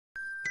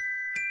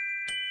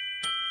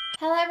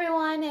Hello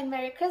everyone and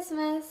Merry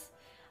Christmas!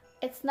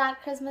 It's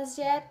not Christmas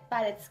yet,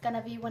 but it's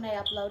gonna be when I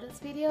upload this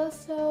video,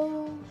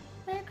 so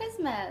Merry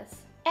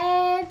Christmas!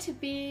 And to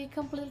be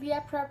completely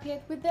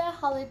appropriate with the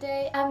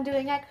holiday, I'm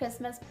doing a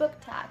Christmas book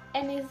tag,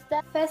 and it's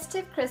the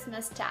Festive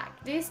Christmas tag.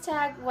 This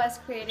tag was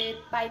created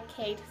by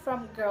Kate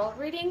from Girl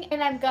Reading,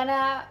 and I'm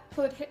gonna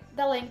put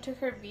the link to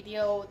her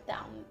video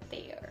down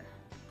there.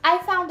 I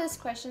found these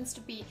questions to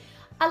be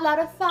a lot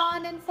of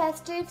fun and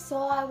festive, so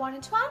I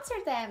wanted to answer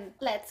them.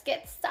 Let's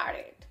get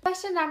started.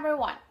 Question number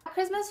 1. A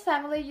Christmas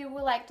family you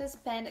would like to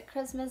spend a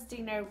Christmas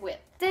dinner with?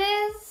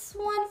 This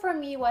one for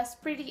me was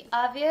pretty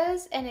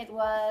obvious, and it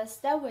was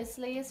the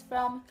Weasleys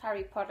from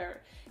Harry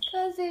Potter,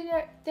 because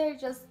they're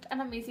just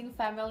an amazing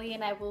family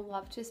and I would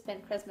love to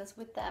spend Christmas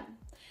with them.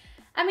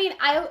 I mean,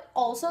 I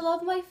also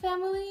love my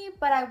family,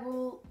 but I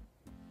will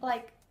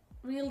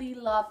really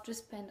love to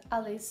spend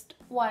at least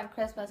one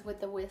Christmas with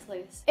the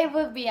Weasleys. It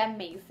would be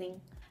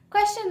amazing.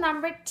 Question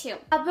number 2.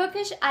 A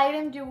bookish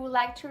item you would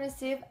like to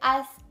receive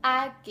as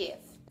a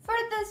gift. For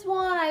this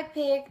one, I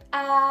picked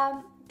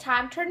a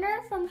time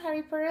turner from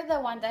Harry Potter,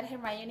 the one that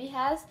Hermione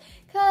has,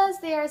 because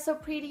they are so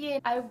pretty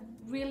and I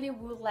really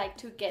would like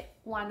to get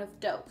one of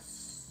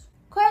those.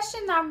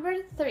 Question number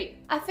 3.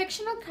 A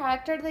fictional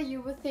character that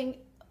you would think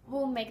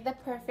will make the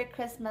perfect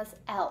Christmas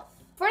elf.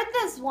 For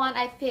this one,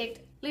 I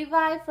picked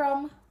Levi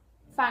from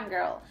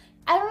Fangirl.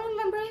 I don't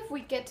remember if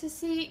we get to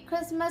see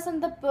Christmas in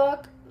the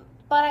book,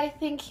 but I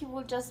think he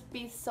will just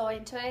be so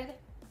into it.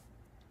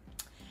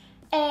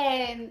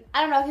 And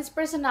I don't know, his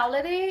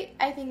personality,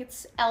 I think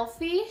it's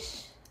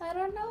elfish. I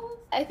don't know.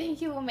 I think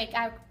he will make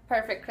a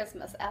perfect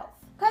Christmas elf.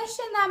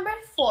 Question number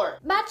 4.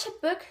 Match a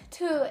book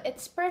to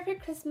its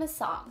perfect Christmas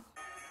song.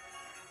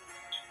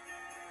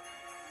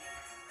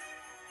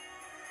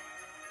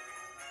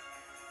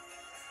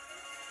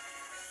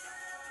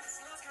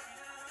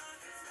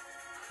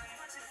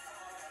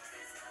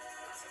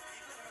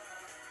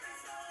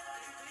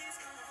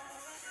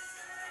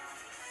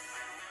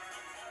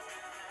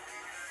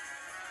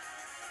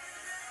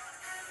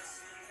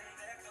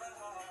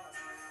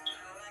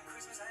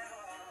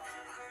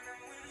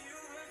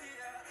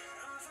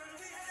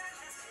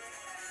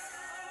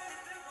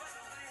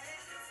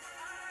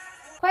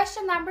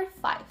 Question number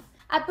 5.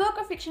 A book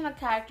or fictional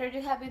character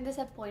you have been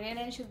disappointed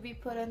and should be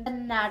put on the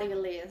naughty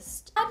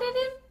list. I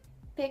didn't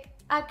pick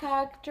a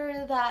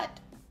character that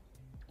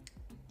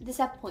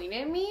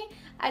disappointed me.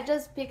 I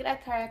just picked a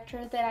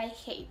character that I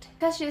hate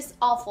because she's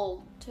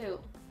awful to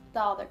the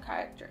other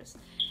characters.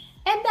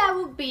 And that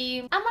would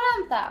be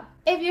Amarantha.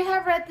 If you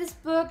have read this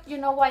book, you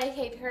know why I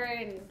hate her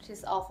and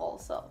she's awful.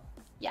 So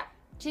yeah,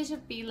 she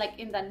should be like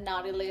in the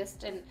naughty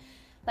list and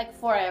like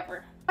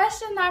forever.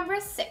 Question number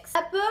 6.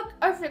 A book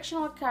or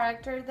fictional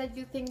character that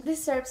you think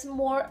deserves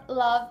more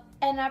love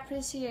and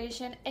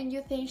appreciation and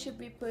you think should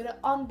be put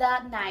on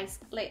the nice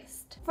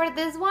list. For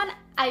this one,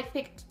 I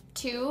picked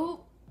 2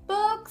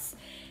 books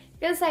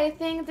because I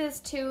think these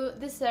 2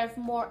 deserve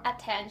more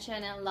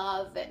attention and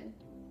love and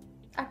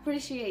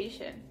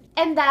appreciation.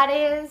 And that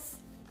is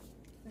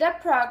The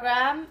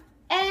Program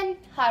and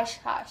Hush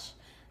Hush.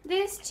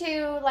 These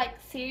 2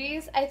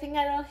 series, I think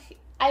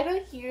I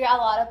don't hear a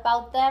lot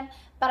about them,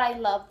 but I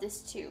love these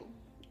 2.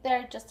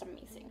 They're just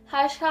amazing.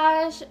 Hush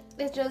Hush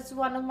is just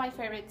one of my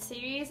favorite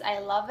series. I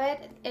love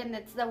it, and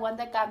it's the one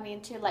that got me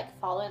into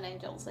Fallen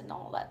Angels and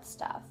all that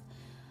stuff.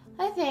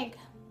 I think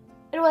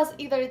it was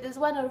either this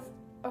one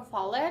or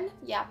Fallen,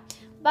 yeah.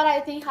 But I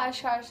think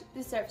Hush Hush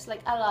deserves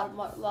a lot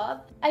more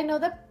love. I know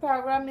The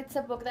Program, it's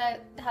a book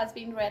that has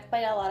been read by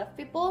a lot of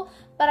people,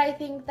 but I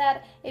think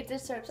that it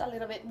deserves a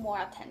little bit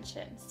more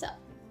attention. So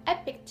I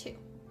picked 2.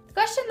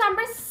 Question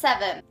number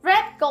 7.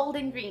 Red, Gold,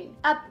 and Green.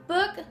 A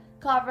book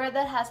cover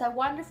that has a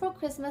wonderful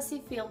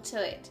Christmassy feel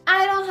to it.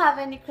 I don't have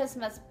any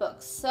Christmas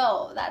books,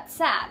 so that's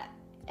sad.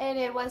 And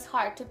it was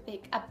hard to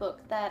pick a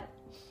book that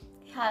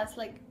has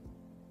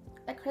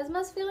a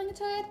Christmas feeling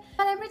to it.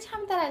 But every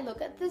time that I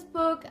look at this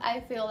book, I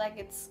feel like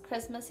it's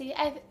Christmassy.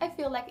 I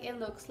feel like it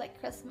looks like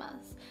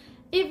Christmas,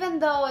 even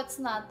though it's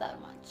not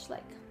that much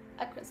like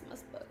a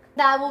Christmas book.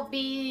 That will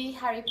be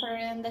Harry Potter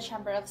and the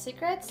Chamber of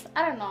Secrets.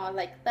 I don't know,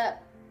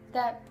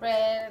 the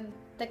red and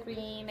the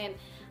green, and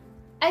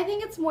I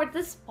think it's more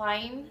the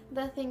spine,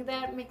 the thing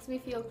that makes me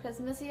feel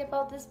Christmassy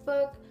about this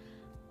book.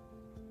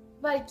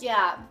 But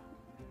yeah,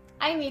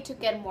 I need to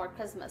get more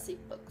Christmassy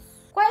books.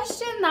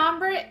 Question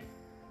number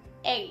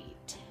 8.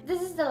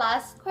 This is the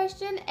last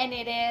question, and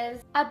it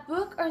is a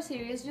book or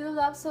series you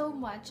love so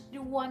much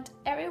you want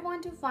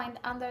everyone to find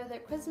under their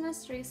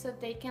Christmas tree so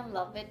they can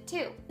love it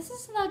too. This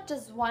is not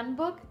just one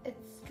book,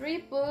 it's 3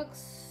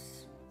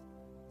 books,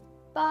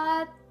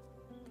 but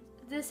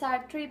these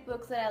are 3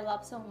 books that I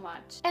love so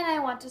much and I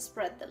want to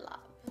spread the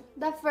love.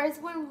 The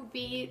first one would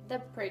be The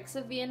Perks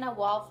of Being a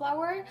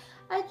Wallflower.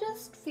 I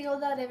just feel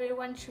that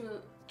everyone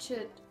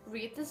should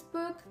read this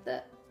book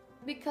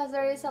because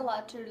there is a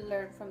lot to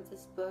learn from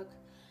this book.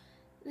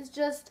 It's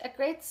just a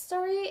great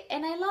story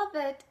and I love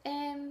it,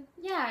 and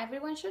yeah,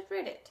 everyone should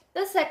read it.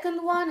 The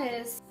second one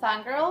is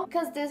Fangirl,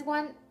 because this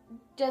one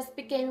just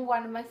became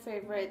one of my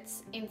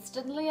favorites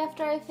instantly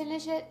after I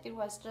finished it. It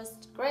was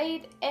just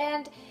great,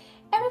 and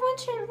everyone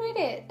should read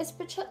it,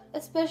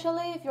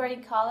 especially if you're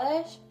in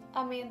college.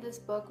 I mean, this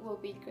book will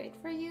be great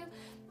for you.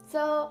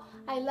 So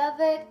I love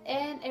it,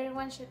 and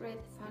everyone should read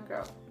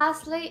Fangirl.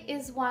 Lastly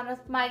is one of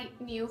my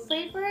new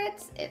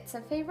favorites. It's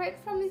a favorite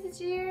from this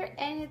year,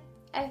 and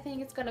I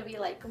think it's gonna be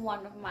like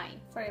one of my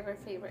forever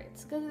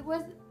favorites because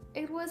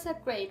it was a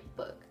great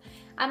book.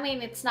 I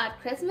mean, it's not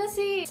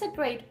Christmassy, it's a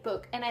great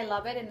book, and I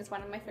love it, and it's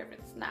one of my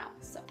favorites now.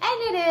 So, and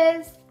it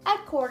is A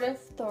Court of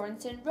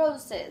Thorns and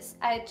Roses.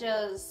 I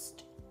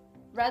just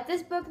read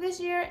this book this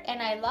year,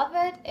 and I love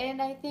it,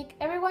 and I think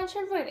everyone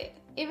should read it,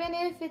 even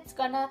if it's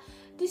gonna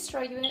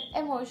destroy you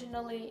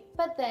emotionally,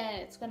 but then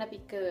it's gonna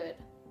be good.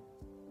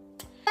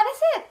 That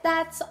is it.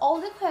 That's all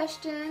the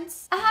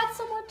questions. I had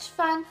so much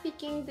fun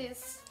picking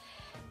these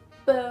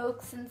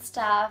books and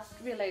stuff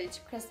related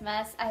to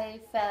Christmas. I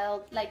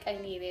felt like I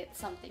needed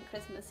something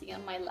Christmassy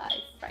in my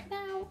life right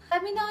now.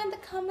 Let me know in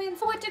the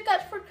comments what you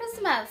got for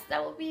Christmas.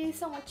 That will be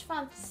so much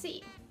fun to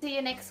see. See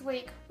you next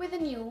week with a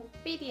new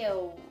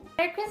video.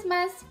 Merry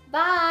Christmas.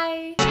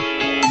 Bye.